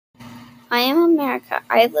I am America.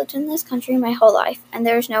 I have lived in this country my whole life, and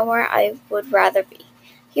there is nowhere I would rather be.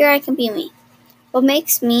 Here I can be me. What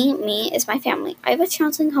makes me me is my family. I have a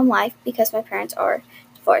challenging home life because my parents are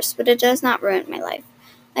divorced, but it does not ruin my life.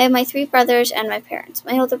 I have my three brothers and my parents.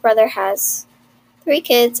 My older brother has three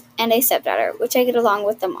kids and a stepdaughter, which I get along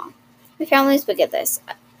with them all. My family is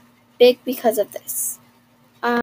big because of this.